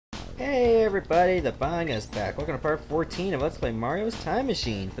Hey everybody, the Bang is back. Welcome to part 14 of Let's Play Mario's Time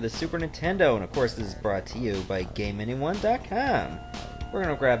Machine for the Super Nintendo, and of course this is brought to you by GameAnyone.com. We're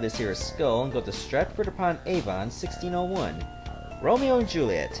gonna grab this here skull and go to Stratford-upon-Avon, 1601. Romeo and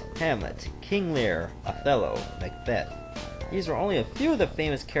Juliet, Hamlet, King Lear, Othello, Macbeth. These are only a few of the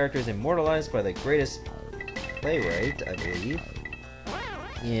famous characters immortalized by the greatest playwright, I believe,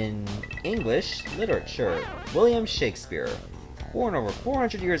 in English literature, William Shakespeare. Born over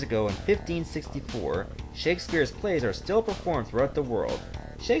 400 years ago in 1564, Shakespeare's plays are still performed throughout the world.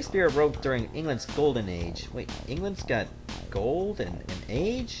 Shakespeare wrote during England's Golden Age. Wait, England's got gold and an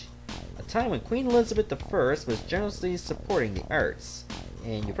age? A time when Queen Elizabeth I was generously supporting the arts.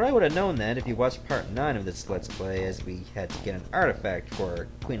 And you probably would have known that if you watched part 9 of this Let's Play, as we had to get an artifact for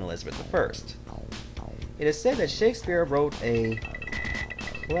Queen Elizabeth I. It is said that Shakespeare wrote a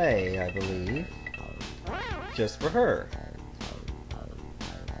play, I believe, just for her.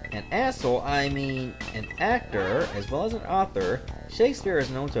 An asshole, I mean an actor, as well as an author, Shakespeare is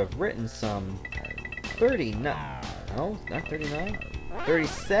known to have written some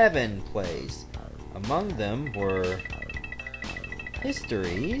 37 plays. Among them were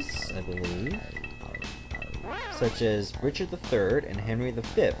histories, I believe, such as Richard III and Henry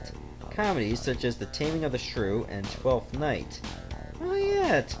V, comedies such as The Taming of the Shrew and Twelfth Night. Oh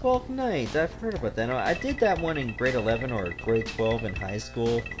yeah, Twelfth Night, I've heard about that. No, I did that one in grade 11 or grade 12 in high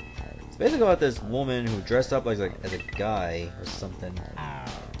school. It's basically about this woman who dressed up as a guy or something.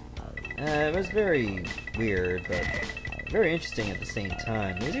 It was very weird, but very interesting at the same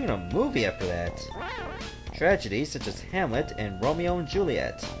time. There was even a movie after that. Tragedies such as Hamlet and Romeo and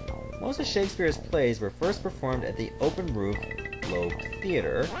Juliet. Most of Shakespeare's plays were first performed at the Open Roof Globe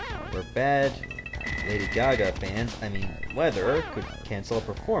Theatre, where bad Lady Gaga fans, weather, could cancel a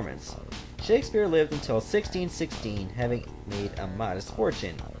performance. Shakespeare lived until 1616, having made a modest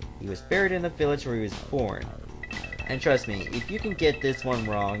fortune. He was buried in the village where he was born. And trust me, if you can get this one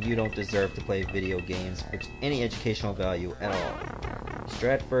wrong, you don't deserve to play video games with any educational value at all.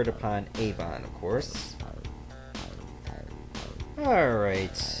 Stratford-upon-Avon, of course.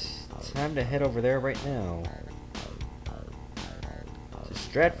 Alright, time to head over there right now. To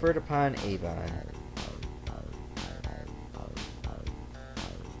Stratford-upon-Avon.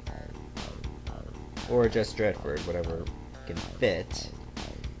 Or just Stratford, whatever can fit.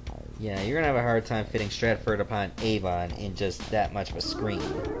 Yeah, you're gonna have a hard time fitting Stratford-upon-Avon in just that much of a screen.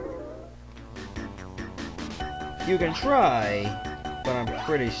 You can try, but I'm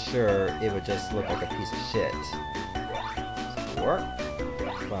pretty sure it would just look like a piece of shit. 4,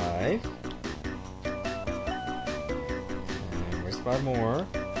 5. And where's 5 more?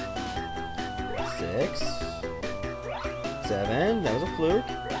 6, 7. That was a fluke.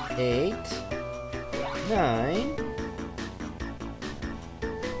 8, 9.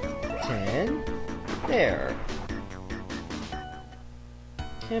 10. There.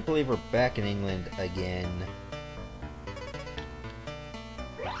 Can't believe we're back in England again.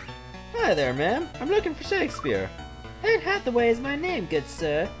 Hi there, ma'am. I'm looking for Shakespeare. Anne Hathaway is my name, good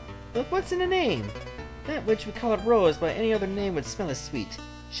sir. But what's in a name? That which we call it rose by any other name would smell as sweet.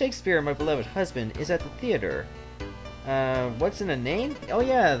 Shakespeare, my beloved husband, is at the theater. What's in a name? Oh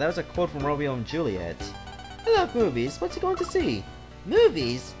yeah, that was a quote from Romeo and Juliet. I love movies. What's he going to see?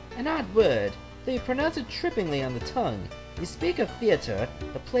 Movies? An odd word. They pronounce it trippingly on the tongue. You speak of theater,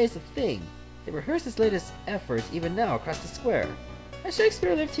 the play's a thing. They rehearse his latest effort even now across the square. Has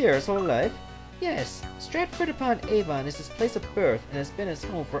Shakespeare lived here his whole life? Yes, Stratford-upon-Avon is his place of birth and has been his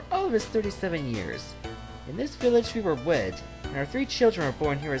home for all of his 37 years. In this village we were wed, and our 3 children are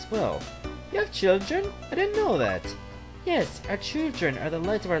born here as well. You have children? I didn't know that. Yes, our children are the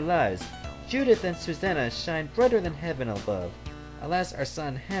light of our lives. Judith and Susanna shine brighter than heaven above. Alas, our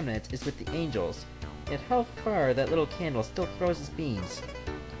son Hamlet is with the angels. Yet how far that little candle still throws his beams.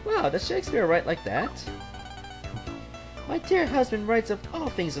 Wow, does Shakespeare write like that? My dear husband writes of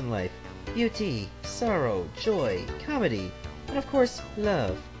all things in life. Beauty, sorrow, joy, comedy, and of course,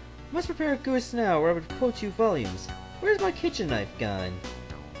 love. I must prepare a goose now or I would quote you volumes. Where's my kitchen knife gone?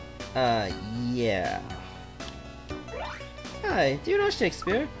 Yeah. Hi, do you know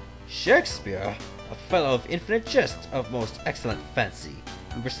Shakespeare? Shakespeare? A fellow of infinite jest, of most excellent fancy.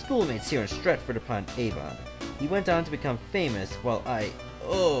 We were schoolmates here in Stratford-upon-Avon. He went on to become famous, while I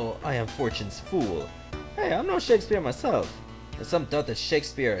am fortune's fool. Hey, I'm no Shakespeare myself. And some doubt that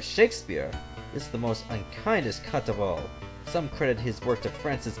Shakespeare is Shakespeare. This is the most unkindest cut of all. Some credit his work to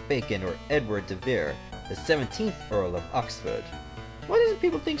Francis Bacon or Edward de Vere, the 17th Earl of Oxford. Why doesn't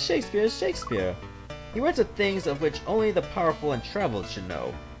people think Shakespeare is Shakespeare? He writes of things of which only the powerful and traveled should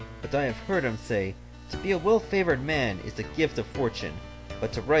know. But I have heard him say, to be a well-favored man is the gift of fortune.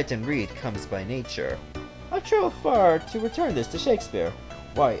 but to write and read comes by nature. I've traveled far to return this to Shakespeare.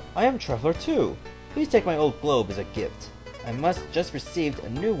 Why, I am a traveler too. Please take my old globe as a gift. I must just received a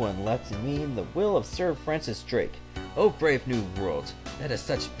new one left in me in the will of Sir Francis Drake. Oh brave new world, that has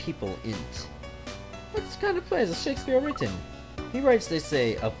such people in't. What kind of plays has Shakespeare written? He writes, they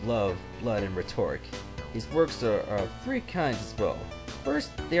say, of love, blood, and rhetoric. His works are of three kinds as well.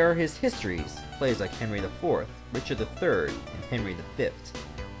 First, there are his histories, plays like Henry IV, Richard III, and Henry V.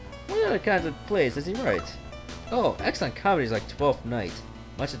 What other kinds of plays does he write? Oh, excellent comedies like Twelfth Night,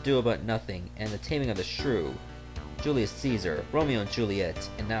 Much Ado About Nothing, and The Taming of the Shrew, Julius Caesar, Romeo Juliet,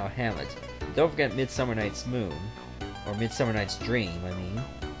 and now Hamlet. And don't forget Midsummer Night's Moon, or Midsummer Night's Dream, I mean.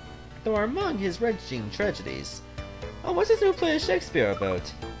 Though are among his wrenching tragedies. Oh, what's this new play of Shakespeare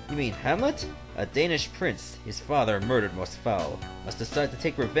about? You mean Hamlet? A Danish prince, his father murdered most foul, must decide to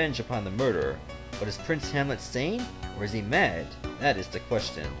take revenge upon the murderer. But is Prince Hamlet sane, or is he mad? That is the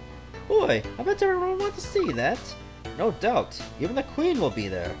question. Boy, I bet everyone will want to see that. No doubt, even the Queen will be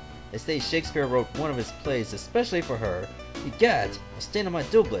there. They say Shakespeare wrote one of his plays especially for her. Egad, a stain on my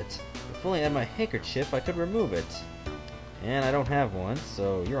doublet. If only I had my handkerchief, I could remove it. And I don't have one,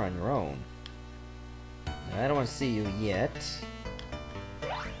 so you're on your own. I don't want to see you yet.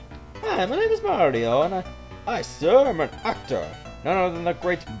 Hi, my name is Mario, and I, sir, am an actor. None other than the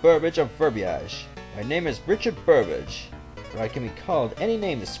great Burbage of verbiage. My name is Richard Burbage, but I can be called any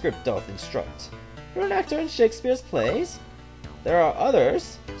name the script doth instruct. You're an actor in Shakespeare's plays? There are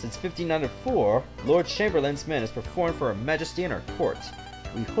others. Since 1594, Lord Chamberlain's men has performed for Her Majesty in our court.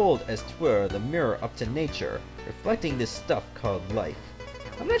 We hold, as 'twere, the mirror up to nature, reflecting this stuff called life.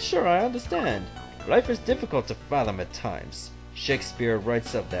 I'm not sure I understand. Life is difficult to fathom at times. Shakespeare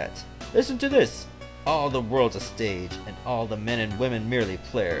writes of that. Listen to this. All the world's a stage, and all the men and women merely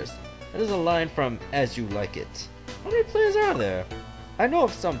players. That is a line from As You Like It. How many plays are there? I know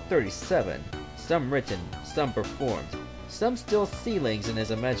of some 37. Some written, some performed. Some still seedlings in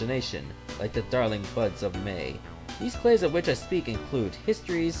his imagination, like the darling buds of May. These plays of which I speak include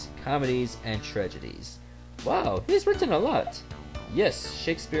histories, comedies, and tragedies. Wow, he's written a lot. Yes,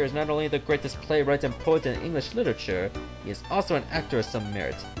 Shakespeare is not only the greatest playwright and poet in English literature, he is also an actor of some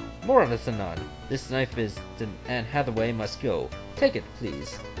merit. More of this anon. This knife is to Anne Hathaway must go. Take it,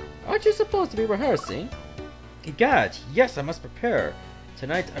 please. Aren't you supposed to be rehearsing? Egad, yes, I must prepare.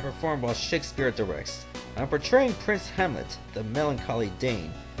 Tonight I perform while Shakespeare directs. I'm portraying Prince Hamlet, the melancholy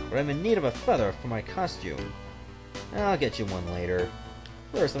Dane, but I'm in need of a feather for my costume. I'll get you one later.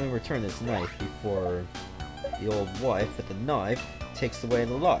 First, let me return this knife before the old wife with the knife takes away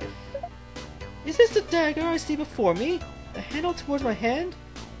the life. Is this the dagger I see before me? The handle towards my hand?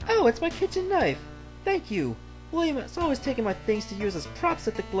 Oh, it's my kitchen knife. Thank you. William has always taken my things to use as props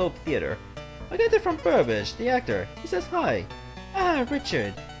at the Globe Theatre. I got it from Burbage, the actor. He says hi. Ah,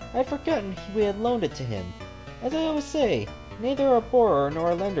 Richard. I had forgotten we had loaned it to him. As I always say, neither a borrower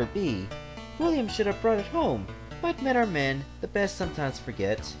nor a lender be. William should have brought it home. But men are men, the best sometimes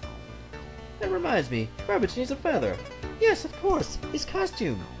forget. That reminds me, Burbage needs a feather. Yes, of course, his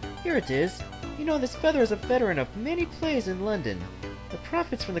costume. Here it is. You know, this feather is a veteran of many plays in London. The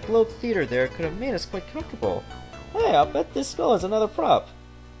profits from the Globe Theatre there could have made us quite comfortable. Hey, I'll bet this skull is another prop.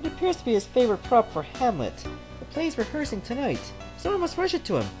 It appears to be his favorite prop for Hamlet. The play's rehearsing tonight. Someone must rush it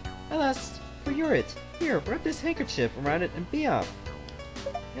to him. Alas, for you're it. Here, wrap this handkerchief around it and be off.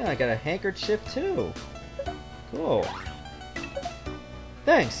 Yeah, I got a handkerchief too. Cool.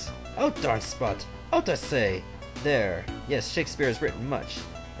 Thanks. Oh, darn spot. Out I say. There. Yes, Shakespeare has written much.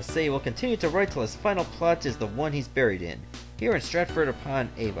 I say he will continue to write till his final plot is the one he's buried in, here in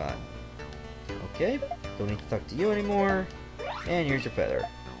Stratford-upon-Avon. Okay, don't need to talk to you anymore. And here's your feather.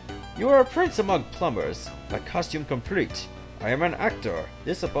 You are a prince among plumbers, my costume complete. I am an actor,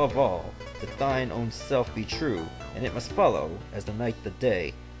 this above all. To thine own self be true, and it must follow, as the night the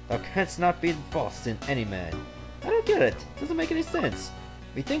day. Thou canst not be false in any man. I don't get it, doesn't make any sense.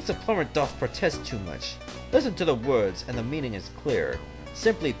 Methinks a plumber doth protest too much. Listen to the words, and the meaning is clear.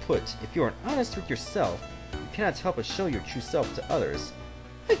 Simply put, if you are honest with yourself, you cannot help but show your true self to others.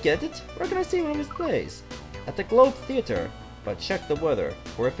 I get it. Where can I see one of his plays? At the Globe Theatre. But check the weather,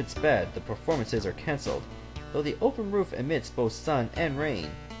 for if it's bad, the performances are cancelled. Though the open roof emits both sun and rain,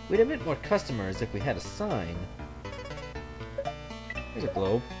 we'd admit more customers if we had a sign. Here's a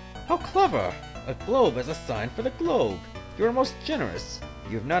globe. How clever! A globe as a sign for the globe. You are most generous.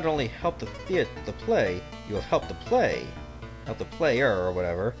 You have not only helped the play, you have helped the play. Helped the player, or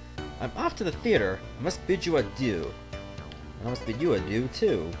whatever. I'm off to the theater. I must bid you adieu. And I must bid you adieu,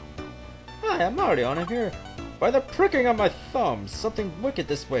 too. Hi, I'm Mario, and I'm here. By the pricking of my thumbs, something wicked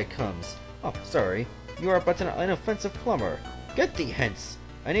this way comes. Oh, sorry. You are but an inoffensive plumber. Get thee hence!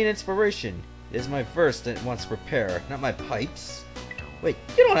 I need inspiration. It is my verse that wants repair, not my pipes. Wait,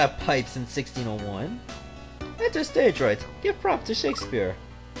 you don't have pipes in 1601? Enter stage right. Give prop to Shakespeare.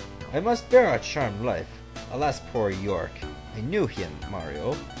 I must bear a charmed life. Alas, poor York. I knew him,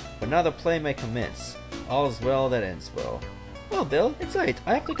 Mario. But now the play may commence. All's well that ends well. Well, Bill, it's late.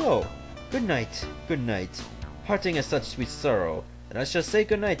 I have to go. Good night. Good night. Parting is such sweet sorrow, that I shall say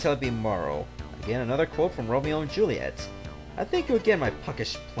good night till it be morrow. Again, another quote from Romeo and Juliet. I thank you again, my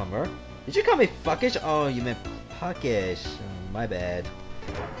puckish plumber. Did you call me fuckish? Oh, you meant puckish. My bad.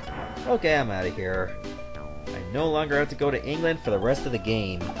 Okay, I'm out of here. I no longer have to go to England for the rest of the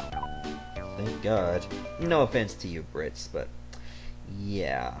game. Thank God. No offense to you Brits, but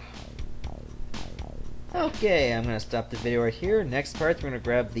yeah. Okay, I'm gonna stop the video right here. Next part, we're gonna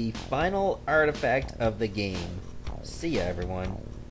grab the final artifact of the game. See ya, everyone.